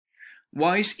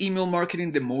Why is email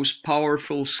marketing the most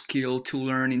powerful skill to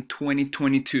learn in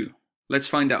 2022? Let's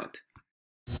find out.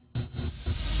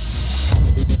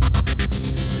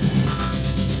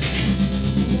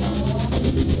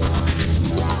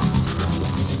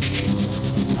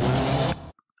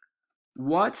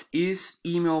 What is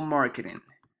email marketing?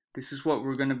 This is what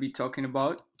we're going to be talking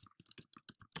about.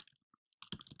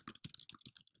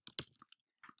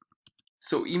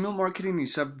 So, email marketing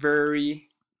is a very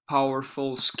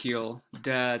powerful skill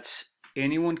that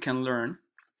anyone can learn.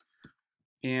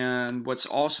 And what's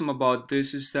awesome about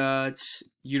this is that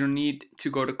you don't need to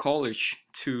go to college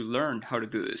to learn how to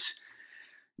do this.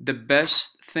 The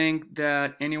best thing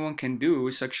that anyone can do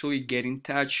is actually get in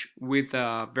touch with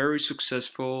a very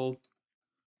successful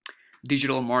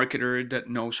digital marketer that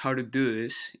knows how to do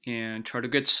this and try to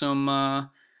get some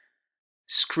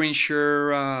screen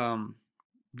share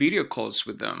video calls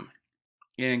with them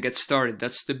and get started.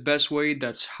 That's the best way.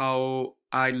 That's how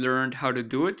I learned how to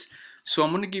do it. So I'm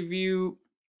going to give you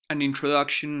an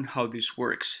introduction how this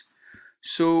works.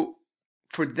 So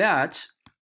for that,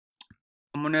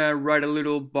 I'm going to write a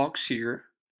little box here,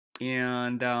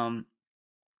 and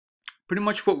pretty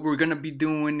much what we're going to be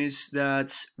doing is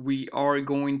that we are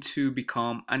going to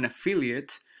become an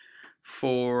affiliate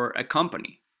for a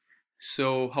company.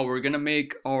 So how we're going to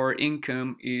make our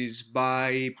income is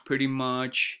by pretty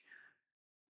much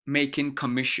making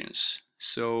commissions.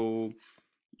 So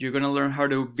you're going to learn how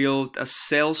to build a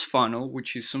sales funnel,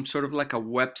 which is some sort of like a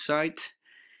website,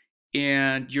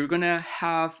 and you're going to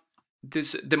have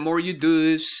this. The more you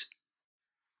do this,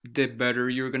 the better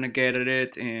you're going to get at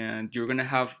it, and you're going to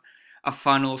have a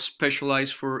funnel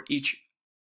specialized for each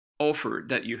offer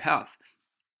that you have.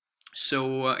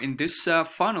 So in this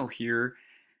funnel here,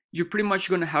 you're pretty much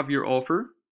going to have your offer,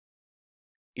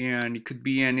 and it could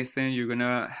be anything. You're going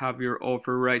to have your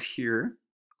offer right here,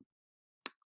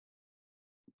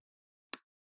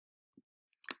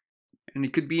 and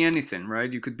it could be anything, right?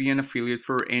 You could be an affiliate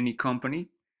for any company.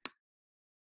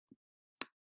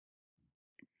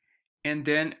 And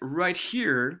then right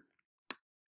here,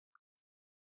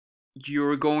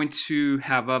 you're going to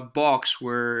have a box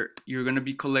where you're going to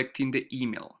be collecting the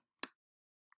email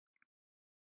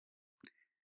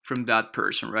from that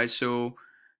person, right? So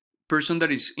person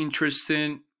that is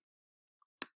interested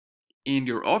in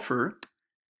your offer,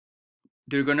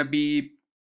 they're going to be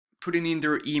putting in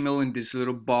their email in this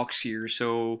little box here.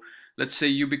 So let's say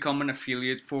you become an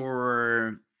affiliate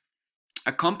for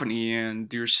a company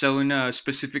and you're selling a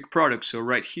specific product. So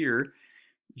right here,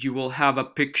 you will have a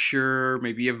picture,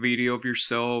 maybe a video of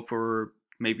yourself, or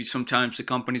maybe sometimes the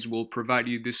companies will provide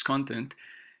you this content.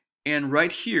 And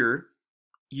right here,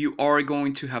 you are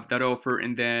going to have that offer,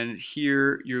 and then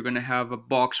here you're going to have a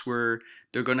box where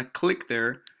they're going to click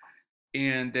there,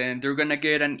 and then they're going to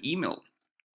get an email.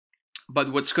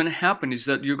 But what's going to happen is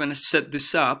that you're going to set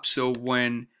this up so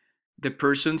when the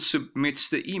person submits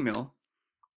the email,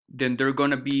 then they're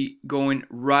going to be going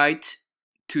right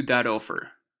to that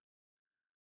offer.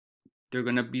 They're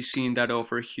going to be seeing that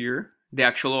offer here, the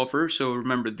actual offer. So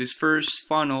remember, this first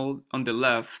funnel on the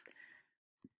left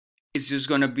is just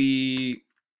going to be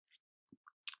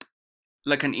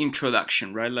like an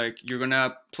introduction, right? Like you're going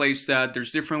to place that.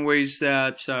 There's different ways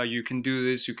that you can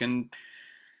do this. You can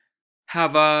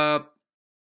have an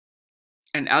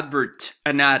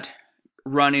ad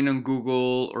running on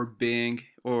Google or Bing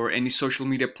or any social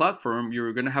media platform.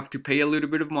 You're going to have to pay a little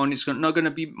bit of money. It's not going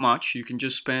to be much. You can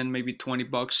just spend maybe 20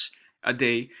 bucks a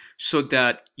day so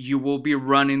that you will be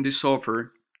running this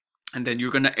offer, and then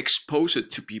you're going to expose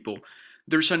it to people.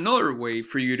 There's another way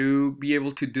for you to be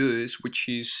able to do this, which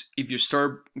is if you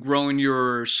start growing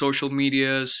your social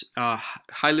medias,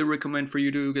 highly recommend for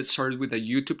you to get started with a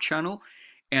YouTube channel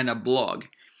and a blog.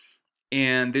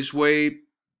 And this way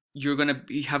you're going to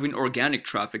be having organic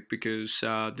traffic because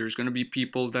there's going to be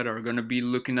people that are going to be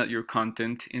looking at your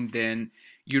content, and then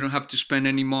you don't have to spend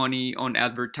any money on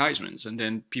advertisements, and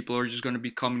then people are just going to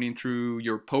be coming in through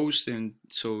your post, and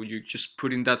so you just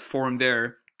put in that form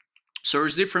there. So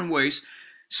there's different ways.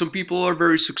 Some people are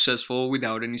very successful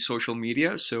without any social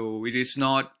media, so it is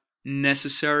not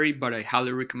necessary, but I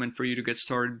highly recommend for you to get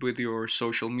started with your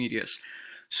social medias.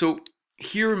 So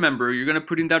here, remember, you're going to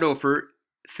put in that offer.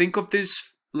 Think of this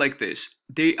like this.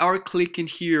 They are clicking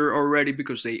here already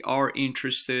because they are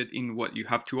interested in what you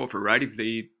have to offer, right? If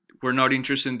they were not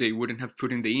interested, they wouldn't have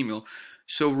put in the email.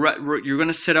 So you're going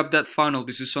to set up that funnel.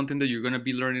 This is something that you're going to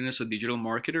be learning as a digital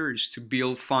marketer, is to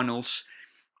build funnels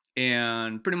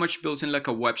and pretty much building like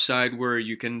a website where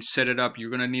you can set it up. You're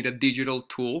going to need a digital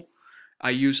tool. I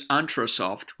use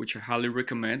Intrasoft, which I highly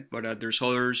recommend, but there's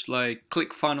others like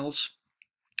ClickFunnels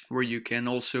where you can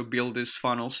also build these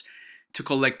funnels. to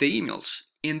collect the emails.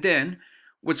 And then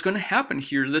what's going to happen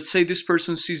here, let's say this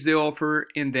person sees the offer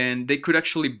and then they could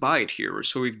actually buy it here.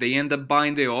 So if they end up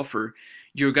buying the offer,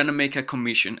 you're going to make a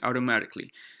commission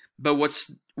automatically. But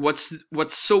what's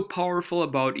so powerful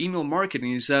about email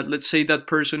marketing is that, let's say that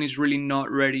person is really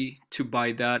not ready to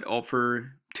buy that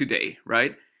offer today,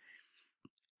 right?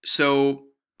 So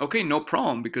okay, no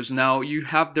problem, because now you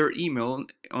have their email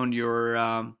on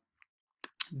your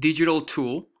digital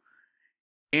tool,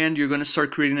 and you're going to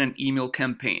start creating an email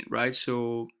campaign, right?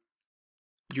 So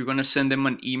you're going to send them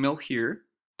an email here,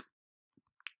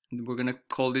 and we're going to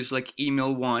call this like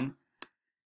email 1.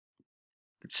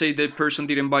 Let's say that person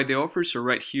didn't buy the offer, so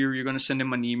right here you're going to send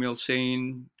them an email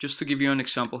saying, just to give you an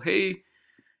example, hey,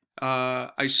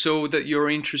 I saw that you're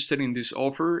interested in this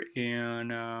offer,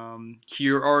 and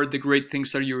here are the great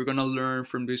things that you're going to learn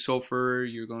from this offer.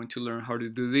 You're going to learn how to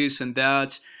do this and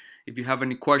that. If you have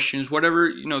any questions,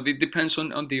 whatever, it depends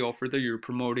on the offer that you're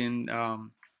promoting.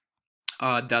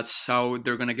 That's how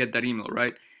they're going to get that email,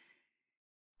 right?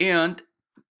 And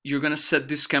you're going to set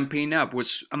this campaign up.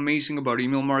 What's amazing about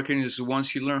email marketing is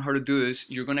once you learn how to do this,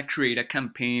 you're going to create a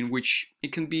campaign, which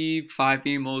it can be 5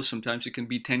 emails, sometimes it can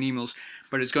be 10 emails,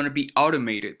 but it's going to be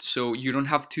automated. So you don't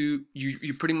have to,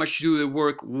 you pretty much do the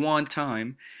work one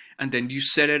time, and then you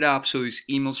set it up so these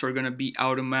emails are going to be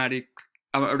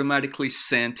automatically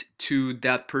sent to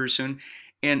that person,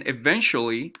 and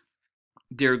eventually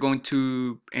they're going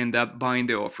to end up buying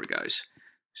the offer, guys.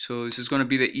 So this is going to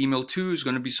be the email 2. It's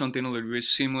going to be something a little bit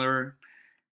similar,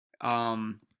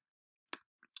 and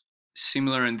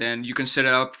then you can set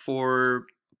it up for,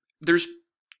 there's,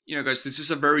 guys, this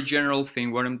is a very general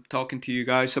thing. What I'm talking to you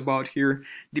guys about here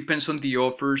depends on the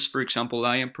offers. For example,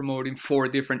 I am promoting 4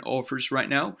 different offers right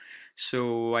now.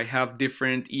 So I have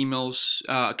different emails,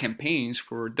 campaigns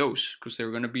for those, because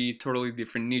they're going to be totally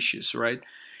different niches, right?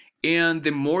 And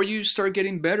the more you start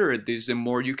getting better at this, the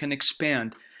more you can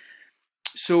expand.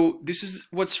 So this is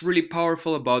what's really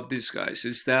powerful about this, guys,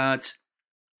 is that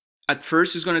at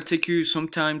first it's going to take you some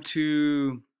time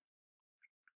to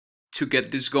get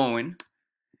this going.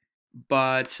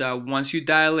 But once you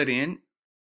dial it in,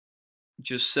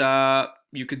 just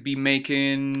you could be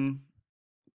making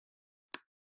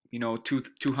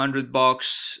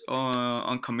 $200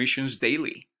 on commissions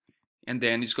daily, and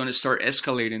then it's going to start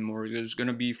escalating more. There's going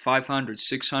to be $500,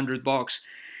 $600,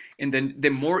 and then the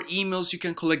more emails you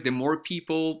can collect, the more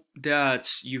people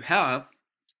that you have,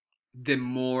 the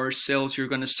more sales you're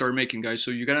going to start making, guys.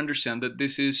 So you got to understand that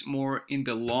this is more in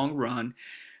the long run,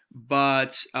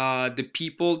 but the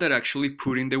people that actually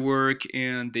put in the work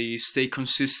and they stay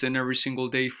consistent every single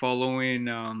day following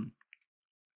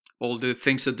all the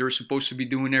things that they're supposed to be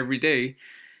doing every day,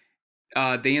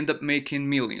 they end up making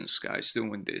millions, guys,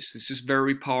 doing this. This is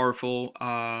very powerful.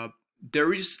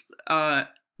 There's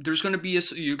going to be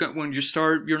when you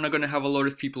start, you're not going to have a lot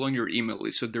of people on your email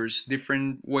list. So there's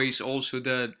different ways also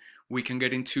that we can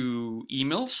get into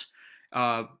emails.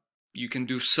 You can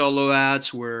do solo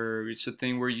ads, where it's a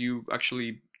thing where you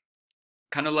actually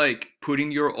kind of like put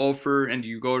in your offer and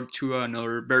you go to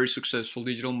another very successful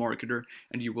digital marketer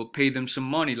and you will pay them some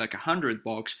money, like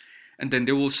 $100, and then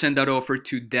they will send that offer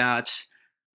to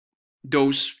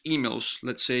those emails.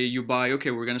 Let's say you buy,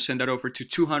 okay, we're going to send that offer to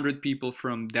 200 people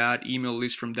from that email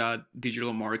list, from that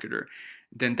digital marketer.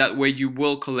 Then that way you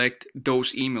will collect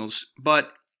those emails.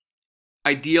 But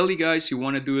ideally, guys, you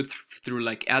want to do it through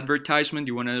like advertisement.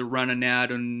 You want to run an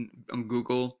ad on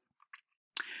Google,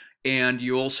 and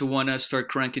you also want to start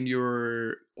cranking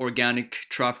your organic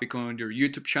traffic on your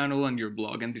YouTube channel and your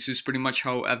blog. And this is pretty much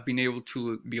how I've been able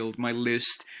to build my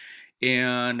list,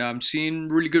 and I'm seeing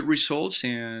really good results.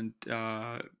 And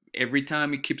every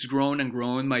time it keeps growing and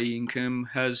growing. My income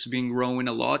has been growing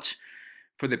a lot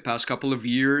for the past couple of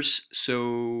years.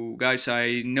 So guys,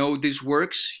 I know this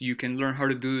works. You can learn how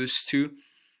to do this too.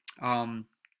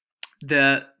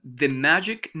 The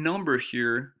magic number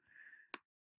here,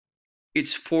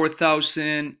 it's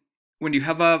 4,000. When you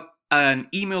have an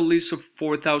email list of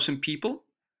 4,000 people,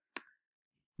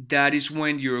 that is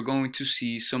when you're going to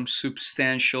see some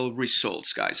substantial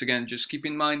results, guys. Again, just keep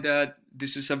in mind that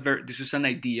this is an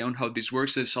idea on how this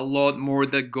works. There's a lot more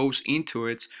that goes into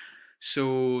it.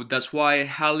 So that's why I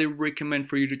highly recommend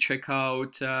for you to check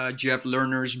out Jeff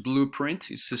Lerner's Blueprint.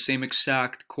 It's the same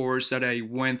exact course that I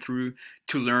went through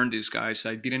to learn this, guys.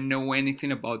 I didn't know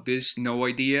anything about this, no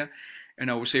idea.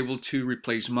 And I was able to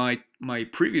replace my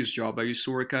previous job. I used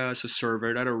to work as a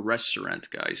server at a restaurant,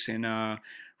 guys. And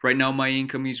right now my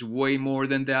income is way more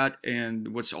than that. And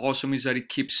what's awesome is that it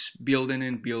keeps building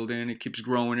and building. It keeps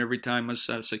growing every time as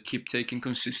I keep taking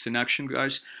consistent action,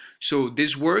 guys. So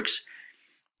this works.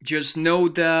 just know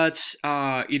that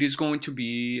it is going to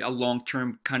be a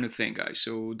long-term kind of thing, guys.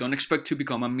 So don't expect to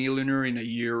become a millionaire in a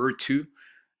year or two.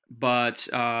 But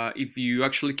if you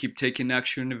actually keep taking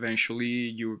action, eventually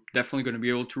you're definitely going to be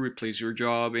able to replace your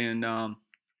job. And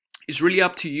it's really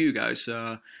up to you, guys.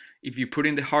 If you put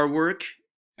in the hard work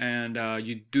and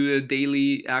you do the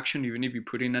daily action, even if you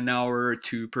put in an hour or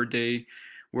two per day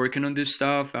working on this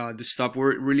stuff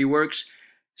really works.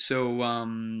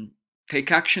 So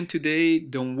take action today.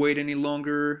 Don't wait any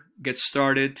longer. Get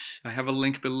started. I have a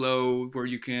link below where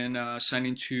you can sign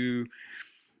into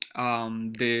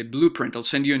the blueprint. I'll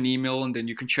send you an email and then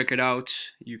you can check it out.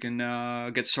 You can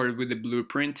get started with the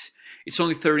blueprint. It's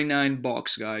only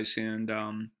 $39, guys,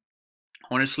 and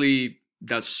honestly,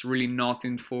 that's really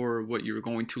nothing for what you're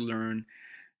going to learn.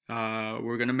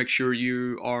 We're gonna make sure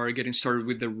you are getting started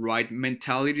with the right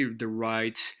mentality, the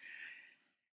right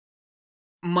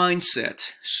mindset,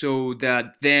 so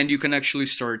that then you can actually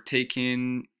start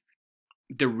taking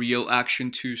the real action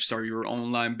to start your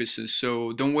online business.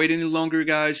 So don't wait any longer,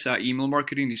 guys. Email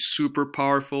marketing is super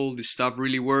powerful. This stuff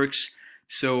really works.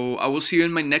 So I will see you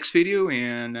in my next video,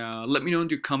 and let me know in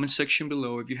the comment section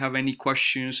below if you have any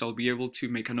questions. I'll be able to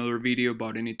make another video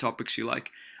about any topics you like.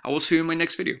 I will see you in my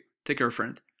next video. Take care,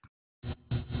 friend.